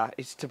idea.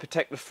 It's to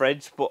protect the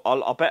threads, but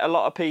I bet a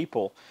lot of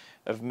people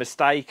have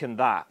mistaken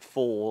that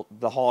for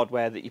the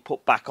hardware that you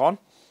put back on,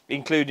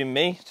 including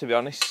me, to be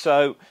honest.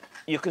 So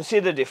you can see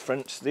the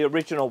difference. The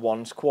original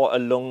one's quite a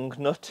long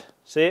nut,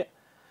 see it?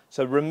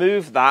 So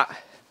remove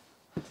that,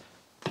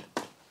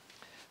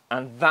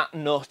 and that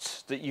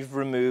nut that you've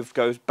removed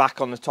goes back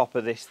on the top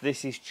of this.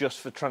 This is just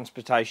for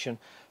transportation.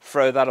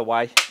 Throw that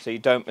away so you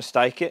don't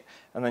mistake it.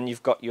 And then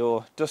you've got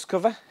your dust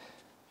cover.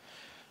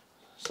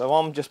 So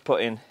I'm just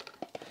putting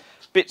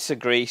bits of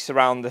grease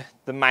around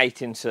the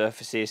mating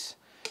surfaces.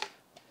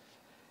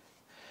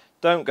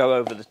 Don't go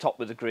over the top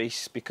with the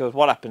grease, because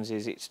what happens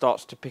is it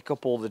starts to pick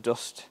up all the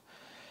dust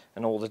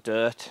and all the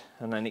dirt,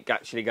 and then it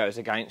actually goes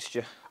against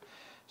you.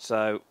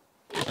 So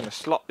I'm going to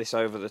slot this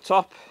over the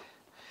top.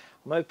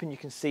 I'm hoping you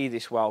can see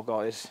this well,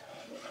 guys.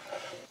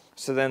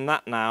 So then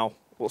that now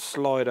will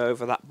slide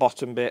over that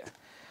bottom bit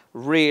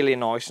really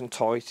nice and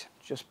tight.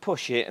 Just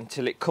push it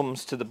until it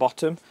comes to the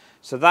bottom.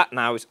 So that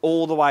now is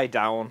all the way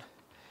down,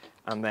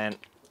 and then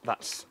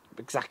that's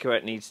exactly where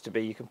it needs to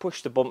be. You can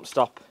push the bump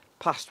stop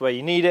past where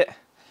you need it,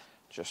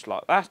 just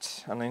like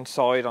that, and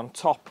inside on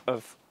top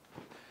of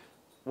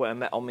where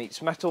metal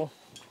meets metal,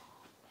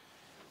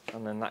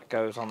 and then that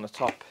goes on the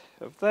top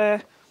of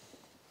there.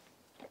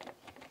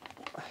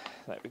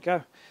 There we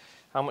go.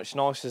 How much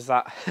nicer is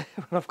that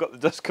when I've got the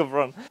dust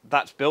cover on?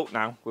 That's built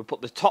now. We'll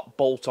put the top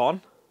bolt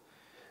on,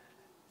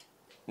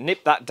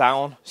 nip that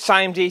down,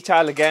 same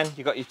detail again.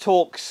 You've got your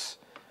Torx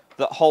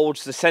that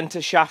holds the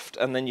centre shaft,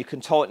 and then you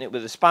can tighten it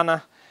with a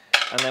spanner.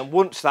 And then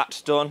once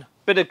that's done,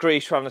 bit of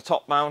grease around the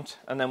top mount,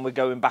 and then we're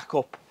going back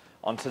up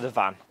onto the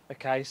van.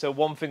 Okay, so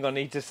one thing I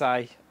need to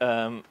say,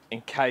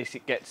 in case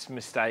it gets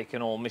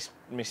mistaken or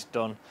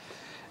misdone,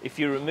 if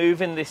you're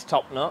removing this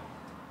top nut,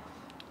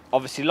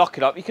 obviously lock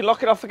it up. You can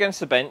lock it off against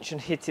the bench and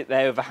hit it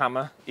there with a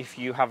hammer if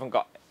you haven't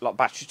got like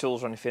battery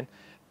tools or anything.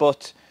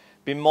 But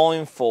be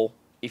mindful,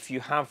 if you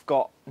have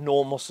got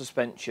normal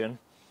suspension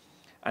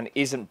and it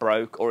isn't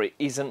broke or it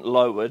isn't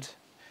lowered,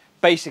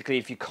 basically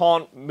if you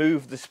can't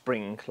move the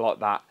spring like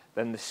that,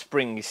 then the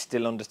spring is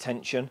still under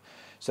tension.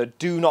 So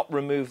do not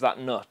remove that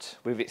nut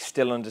with it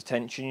still under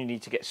tension. You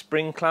need to get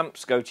spring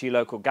clamps, go to your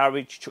local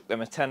garage, chuck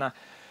them a tenner,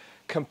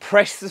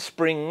 compress the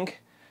spring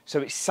so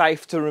it's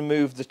safe to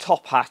remove the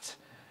top hat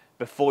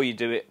before you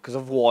do it, because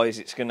otherwise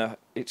it's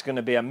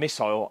gonna be a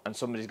missile and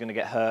somebody's gonna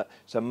get hurt.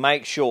 So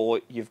make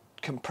sure you've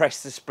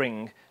compressed the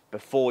spring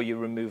before you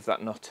remove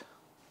that nut.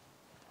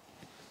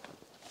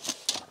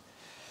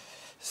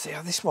 See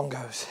how this one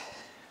goes.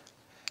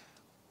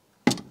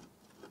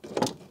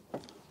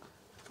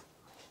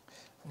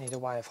 I need a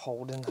way of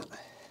holding that.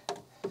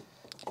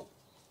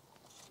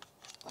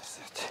 That's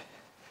it.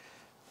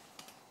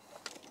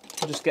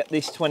 I'll just get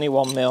this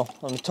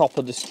 21mm on the top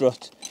of the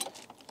strut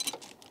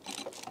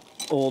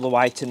all the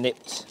way to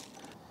nipped.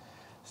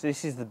 So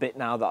this is the bit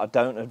now that I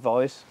don't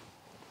advise.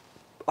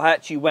 I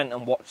actually went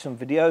and watched some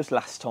videos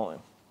last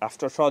time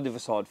after I tried the other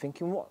side,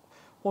 thinking,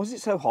 why is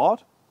it so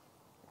hard?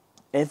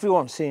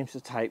 Everyone seems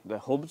to take the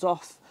hubs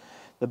off,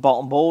 the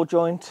bottom ball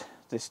joint,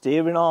 the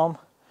steering arm,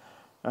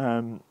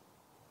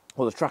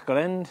 or the tracker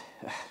end.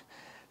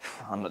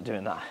 I'm not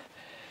doing that.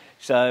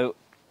 So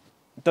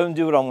don't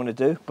do what I'm going to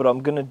do, but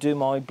I'm going to do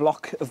my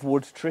block of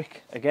wood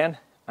trick again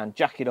and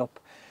jack it up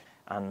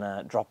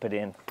and drop it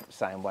in the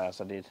same way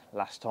as I did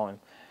last time.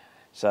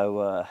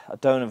 So I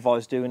don't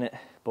advise doing it,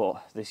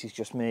 but this is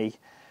just me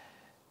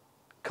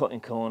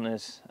cutting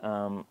corners,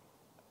 and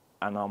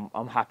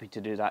I'm happy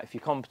to do that. If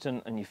you're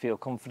competent and you feel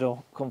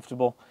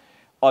comfortable,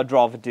 I'd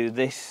rather do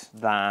this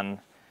than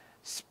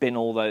spin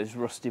all those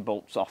rusty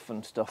bolts off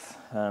and stuff,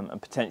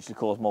 and potentially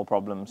cause more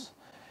problems.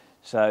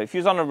 So if you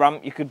was on a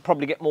ramp, you could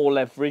probably get more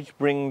leverage,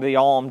 bring the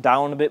arm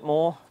down a bit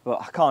more,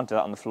 but I can't do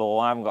that on the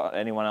floor. I haven't got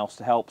anyone else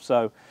to help,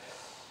 so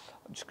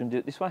I'm just going to do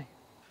it this way.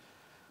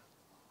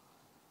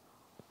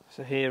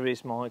 So here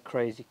is my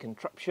crazy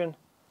contraption.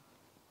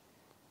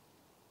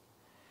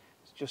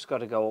 It's just got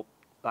to go up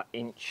that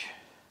inch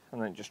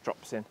and then it just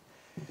drops in.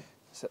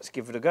 So let's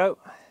give it a go,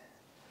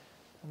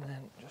 and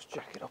then just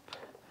jack it up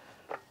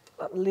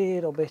that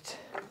little bit.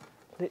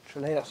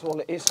 Literally, that's all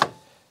it is.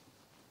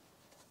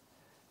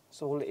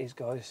 That's all it is,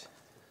 guys.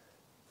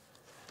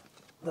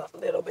 That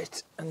little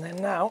bit, and then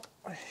now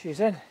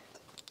she's in.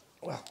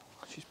 Well,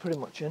 she's pretty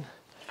much in.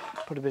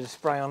 Put a bit of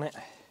spray on it,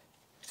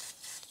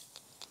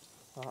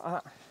 like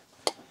that,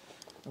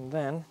 and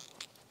then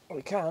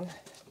we can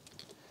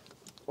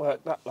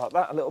work that like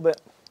that a little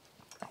bit.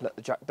 Let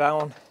the jack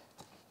down.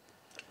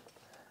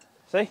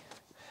 See?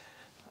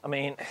 I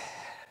mean,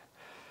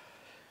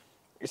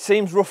 it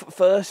seems rough at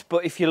first,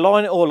 but if you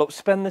line it all up,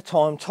 spend the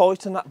time,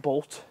 tighten that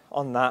bolt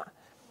on that,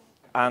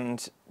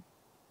 and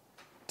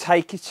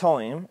take your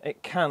time,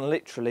 it can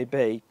literally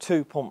be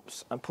 2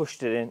 pumps and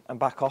pushed it in and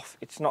back off.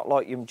 It's not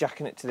like you're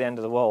jacking it to the end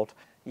of the world.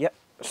 Yep,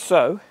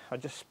 so I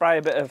just spray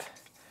a bit of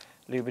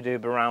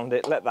lube-a-dube around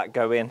it, let that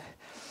go in.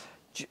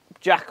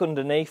 Jack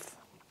underneath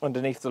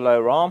the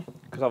lower arm,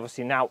 because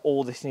obviously now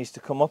all this needs to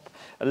come up.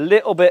 A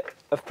little bit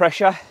of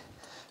pressure,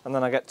 and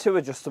then I get 2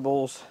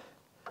 adjustables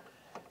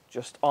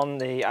just on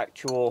the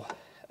actual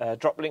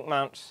drop link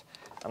mounts,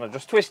 and I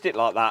just twist it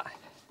like that.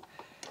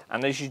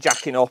 And as you're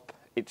jacking up,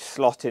 it's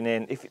slotting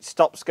in. If it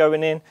stops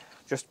going in,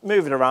 just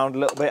move it around a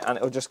little bit and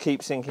it'll just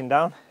keep sinking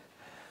down.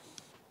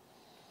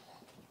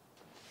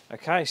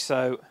 Okay,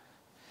 so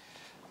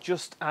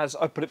just as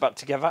I put it back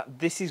together,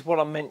 this is what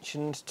I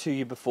mentioned to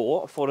you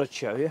before. I thought I'd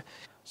show you.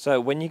 So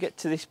when you get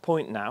to this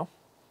point now,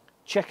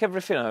 check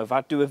everything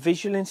over, do a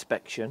visual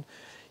inspection.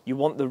 You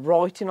want the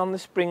writing on the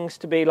springs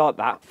to be like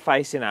that,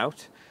 facing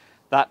out.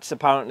 That's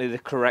apparently the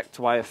correct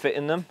way of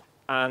fitting them.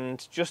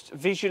 And just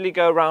visually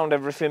go around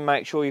everything,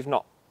 make sure you've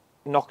not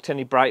knocked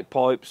any brake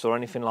pipes or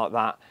anything like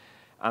that.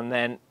 And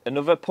then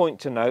another point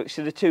to note,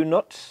 see the 2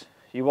 nuts?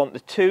 You want the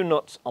 2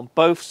 nuts on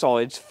both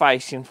sides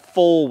facing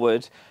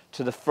forward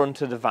to the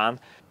front of the van.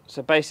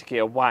 So basically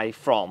away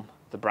from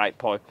the brake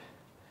pipe,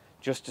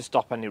 just to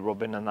stop any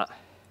rubbing and that.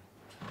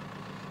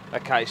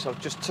 Okay, so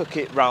I've just took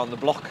it round the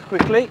block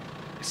quickly.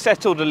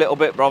 Settled a little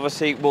bit, but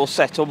obviously it will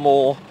settle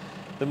more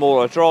the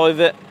more I drive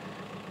it.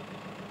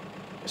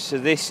 So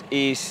this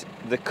is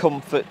the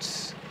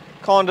Komforts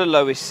kind of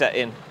lowest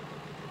setting,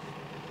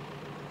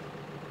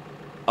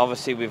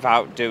 obviously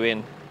without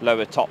doing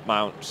lower top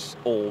mounts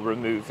or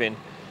removing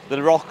the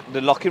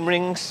locking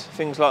rings,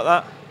 things like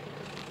that.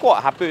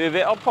 Quite happy with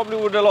it. I probably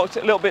would have liked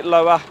it a little bit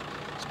lower.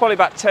 It's probably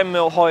about 10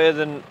 mil higher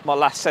than my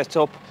last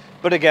setup,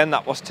 but again,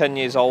 that was 10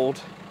 years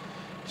old,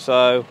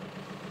 so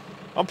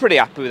I'm pretty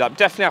happy with that.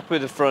 Definitely happy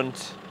with the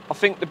front. I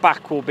think the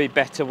back will be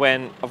better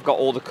when I've got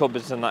all the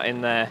cupboards and that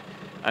in there,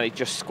 and it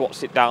just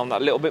squats it down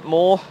that little bit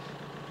more.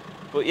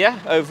 But yeah,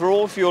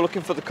 overall, if you're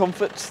looking for the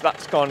Komforts,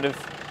 that's kind of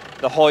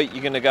the height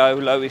you're going to go,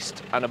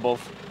 lowest and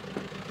above.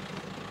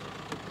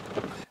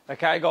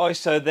 Okay guys,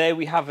 so there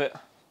we have it.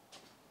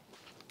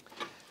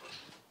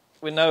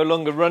 We're no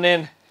longer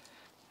running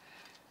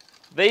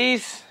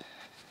these,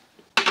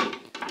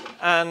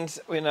 and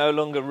we're no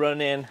longer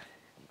running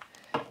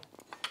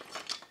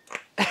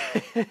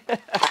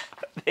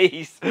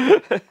these.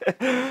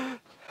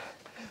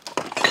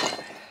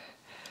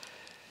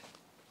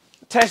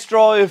 Test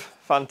drive,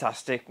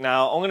 fantastic.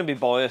 Now, I'm going to be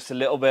biased a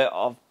little bit.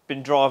 I've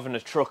been driving a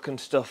truck and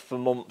stuff for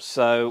months,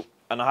 so,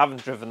 and I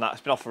haven't driven that.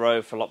 It's been off the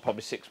road for like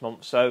probably 6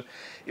 months, so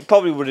it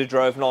probably would have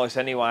drove nice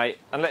anyway.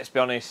 And let's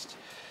be honest,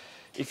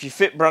 if you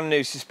fit brand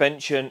new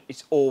suspension,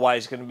 it's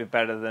always going to be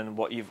better than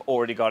what you've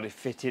already got it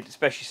fitted,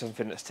 especially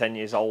something that's 10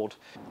 years old.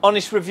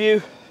 Honest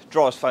review,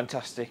 drives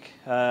fantastic.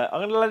 I'm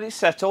going to let it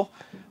settle.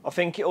 I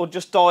think it'll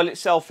just dial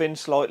itself in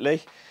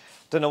slightly.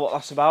 Don't know what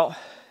that's about,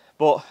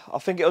 but I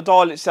think it'll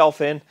dial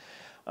itself in.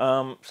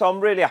 So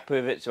I'm really happy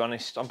with it, to be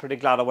honest. I'm pretty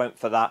glad I went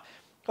for that.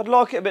 I'd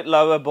like it a bit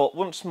lower, but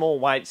once more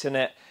weights in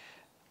it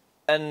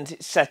and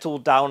it's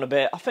settled down a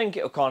bit, I think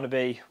it'll kind of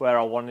be where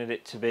I wanted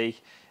it to be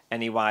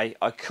anyway.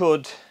 I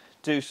could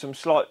do some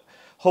slight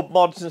hub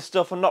mods and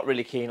stuff. I'm not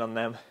really keen on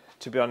them,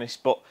 to be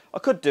honest, but I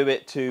could do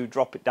it to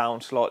drop it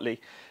down slightly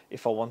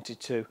if I wanted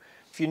to.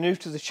 If you're new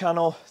to the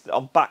channel,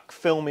 I'm back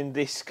filming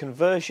this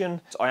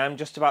conversion. I am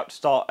just about to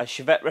start a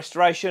Chevette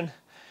restoration,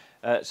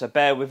 so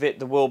bear with it.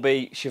 There will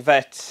be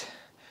Chevette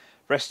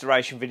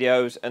restoration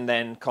videos and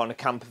then kind of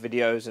camper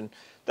videos, and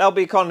they'll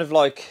be kind of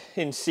like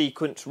in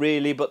sequence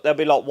really, but there'll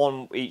be like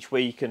one each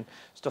week and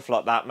stuff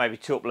like that, maybe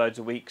 2 uploads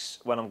a week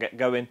when I'm getting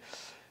going.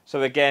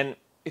 So again,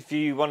 if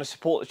you want to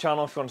support the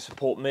channel, if you want to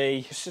support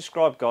me,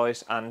 subscribe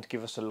guys, and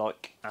give us a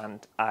like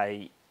and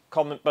a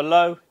comment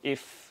below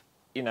if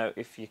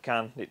you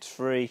can. It's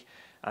free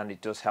and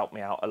it does help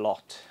me out a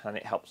lot and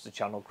it helps the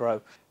channel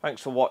grow.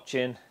 Thanks for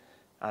watching,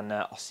 and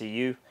I'll see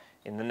you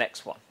in the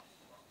next one.